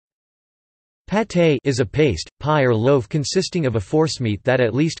Pâté is a paste, pie or loaf consisting of a forcemeat that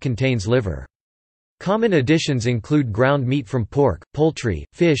at least contains liver. Common additions include ground meat from pork, poultry,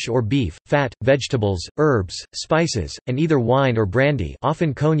 fish or beef, fat, vegetables, herbs, spices, and either wine or brandy,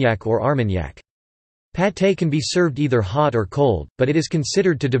 often cognac or armagnac. Pâté can be served either hot or cold, but it is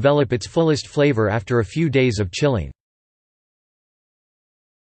considered to develop its fullest flavor after a few days of chilling.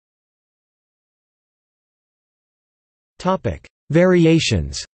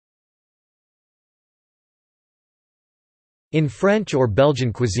 Variations. In French or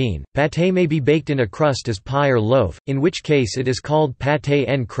Belgian cuisine, pâté may be baked in a crust as pie or loaf, in which case it is called pâté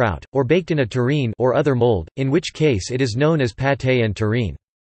en croûte, or baked in a terrine or other mold, in which case it is known as pâté en terrine.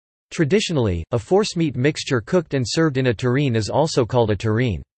 Traditionally, a forcemeat mixture cooked and served in a terrine is also called a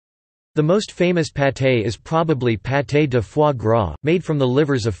terrine. The most famous pâté is probably pâté de foie gras, made from the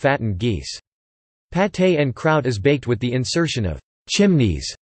livers of fattened geese. Pâté en croûte is baked with the insertion of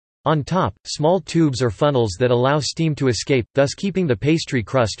chimneys on top, small tubes or funnels that allow steam to escape, thus keeping the pastry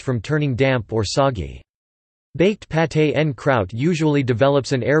crust from turning damp or soggy. Baked pâté en croûte usually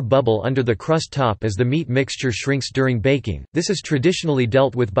develops an air bubble under the crust top as the meat mixture shrinks during baking. This is traditionally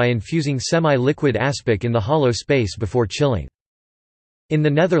dealt with by infusing semi-liquid aspic in the hollow space before chilling. In the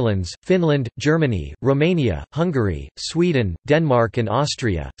Netherlands, Finland, Germany, Romania, Hungary, Sweden, Denmark and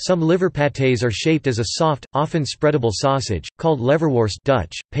Austria, some liver pâtés are shaped as a soft, often spreadable sausage, called leverworst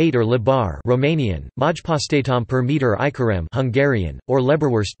Dutch, pate or lebar Romanian, Majpastetam per meter Ikarem Hungarian, or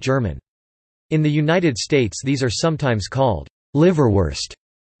Leberwurst German. In the United States these are sometimes called liverwurst,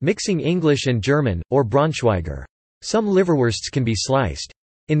 mixing English and German, or Braunschweiger. Some liverwursts can be sliced.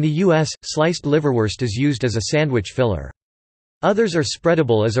 In the U.S., sliced liverwurst is used as a sandwich filler. Others are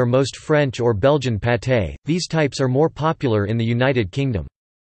spreadable as are most French or Belgian pâté. These types are more popular in the United Kingdom.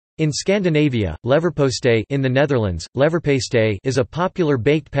 In Scandinavia, leverpostej in the Netherlands, leverpastej is a popular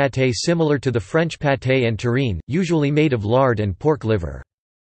baked pâté similar to the French pâté en terrine, usually made of lard and pork liver.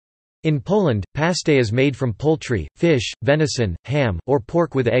 In Poland, pastej is made from poultry, fish, venison, ham, or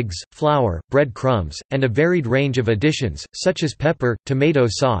pork with eggs, flour, bread crumbs, and a varied range of additions, such as pepper, tomato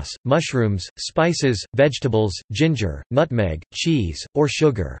sauce, mushrooms, spices, vegetables, ginger, nutmeg, cheese, or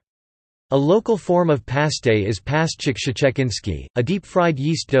sugar. A local form of pastej is pastczyk szczeciński, a deep-fried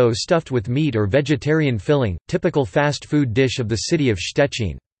yeast dough stuffed with meat or vegetarian filling, typical fast food dish of the city of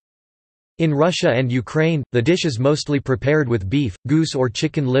Szczecin. In Russia and Ukraine, the dish is mostly prepared with beef, goose or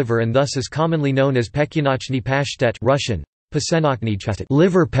chicken liver and thus is commonly known as pekinochny pashtet Russian,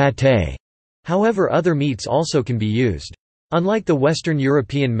 liver pâté. However, other meats also can be used. Unlike the Western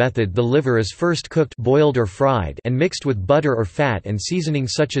European method, the liver is first cooked, boiled or fried, and mixed with butter or fat and seasoning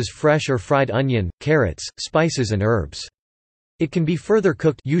such as fresh or fried onion, carrots, spices and herbs. It can be further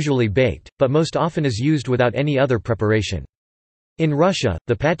cooked, usually baked, but most often is used without any other preparation. In Russia,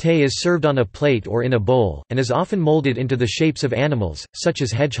 the pâté is served on a plate or in a bowl, and is often molded into the shapes of animals, such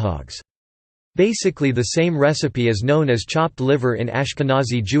as hedgehogs. Basically the same recipe is known as chopped liver in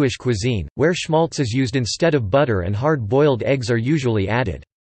Ashkenazi Jewish cuisine, where schmaltz is used instead of butter and hard-boiled eggs are usually added.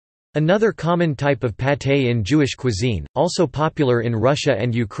 Another common type of pâté in Jewish cuisine, also popular in Russia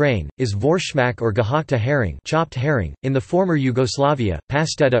and Ukraine, is vorshmak or gehakta herring, chopped herring. In the former Yugoslavia,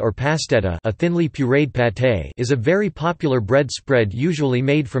 pasteta or pasteta, a thinly pureed pâté, is a very popular bread spread usually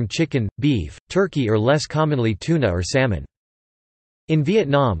made from chicken, beef, turkey or less commonly tuna or salmon. In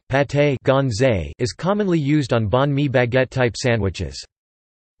Vietnam, pâté is commonly used on banh mi baguette type sandwiches.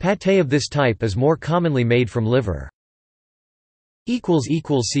 Pâté of this type is more commonly made from liver.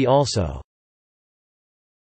 See also